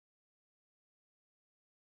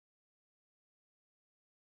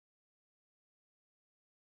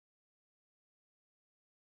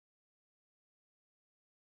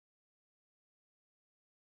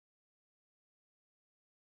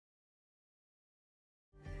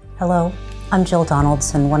Hello, I'm Jill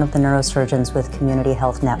Donaldson, one of the neurosurgeons with Community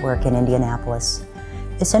Health Network in Indianapolis.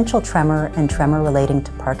 Essential tremor and tremor relating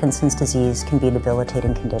to Parkinson's disease can be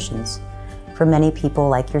debilitating conditions. For many people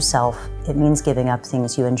like yourself, it means giving up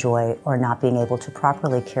things you enjoy or not being able to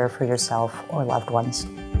properly care for yourself or loved ones.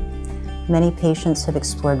 Many patients have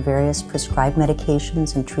explored various prescribed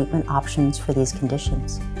medications and treatment options for these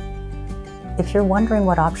conditions. If you're wondering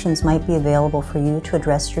what options might be available for you to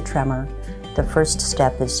address your tremor, the first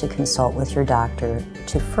step is to consult with your doctor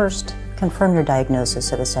to first confirm your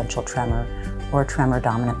diagnosis of essential tremor or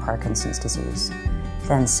tremor-dominant Parkinson's disease.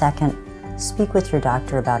 Then second, speak with your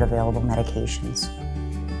doctor about available medications.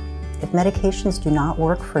 If medications do not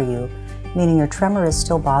work for you, meaning your tremor is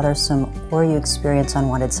still bothersome or you experience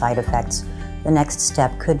unwanted side effects, the next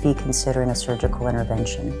step could be considering a surgical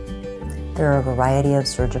intervention. There are a variety of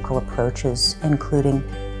surgical approaches, including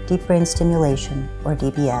deep brain stimulation, or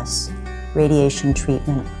DBS, radiation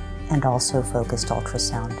treatment, and also focused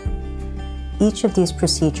ultrasound. Each of these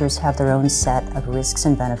procedures have their own set of risks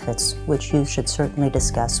and benefits, which you should certainly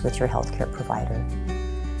discuss with your healthcare provider.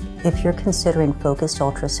 If you're considering focused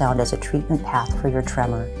ultrasound as a treatment path for your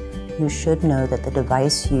tremor, you should know that the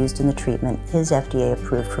device used in the treatment is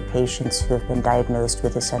FDA-approved for patients who have been diagnosed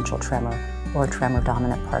with essential tremor or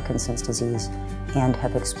tremor-dominant Parkinson's disease and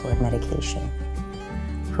have explored medication.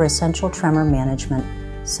 For essential tremor management,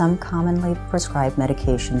 some commonly prescribed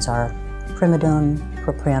medications are primidone,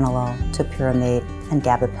 propranolol, topiramate, and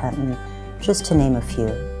gabapentin, just to name a few.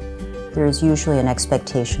 There is usually an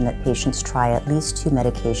expectation that patients try at least 2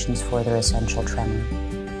 medications for their essential tremor.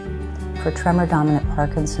 For tremor-dominant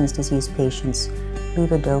Parkinson's disease patients,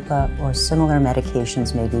 levodopa or similar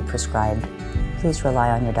medications may be prescribed. Please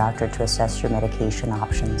rely on your doctor to assess your medication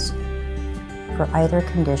options. For either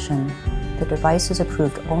condition, the device is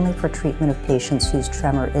approved only for treatment of patients whose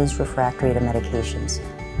tremor is refractory to medications,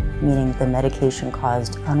 meaning the medication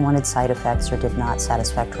caused unwanted side effects or did not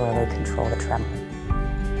satisfactorily control the tremor.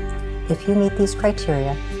 If you meet these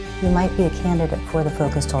criteria, you might be a candidate for the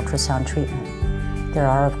focused ultrasound treatment. There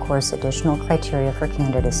are, of course, additional criteria for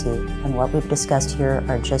candidacy, and what we've discussed here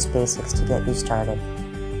are just basics to get you started.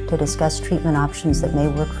 To discuss treatment options that may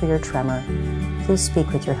work for your tremor, please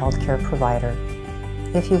speak with your healthcare provider.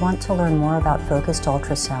 If you want to learn more about focused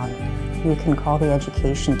ultrasound, you can call the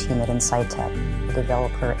education team at INSIGHTEC, the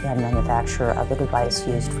developer and manufacturer of the device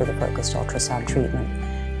used for the focused ultrasound treatment,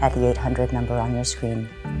 at the 800 number on your screen.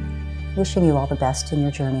 Wishing you all the best in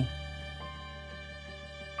your journey.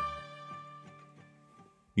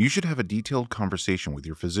 You should have a detailed conversation with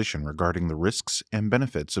your physician regarding the risks and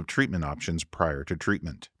benefits of treatment options prior to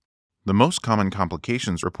treatment. The most common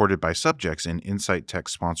complications reported by subjects in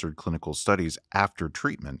INSIGHTEC-sponsored clinical studies after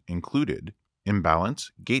treatment included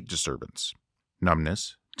imbalance, gait disturbance,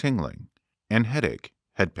 numbness, tingling, and headache,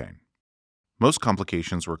 head pain. Most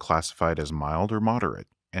complications were classified as mild or moderate,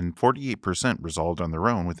 and 48% resolved on their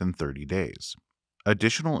own within 30 days.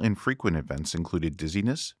 Additional infrequent events included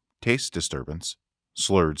dizziness, taste disturbance,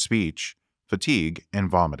 slurred speech, fatigue, and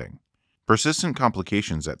vomiting. Persistent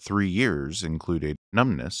complications at 3 years included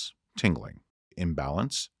numbness, tingling,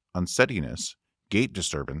 imbalance, unsteadiness, gait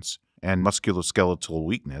disturbance, and musculoskeletal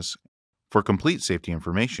weakness. For complete safety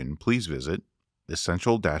information, please visit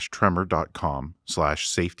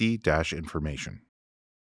essential-tremor.com/safety-information.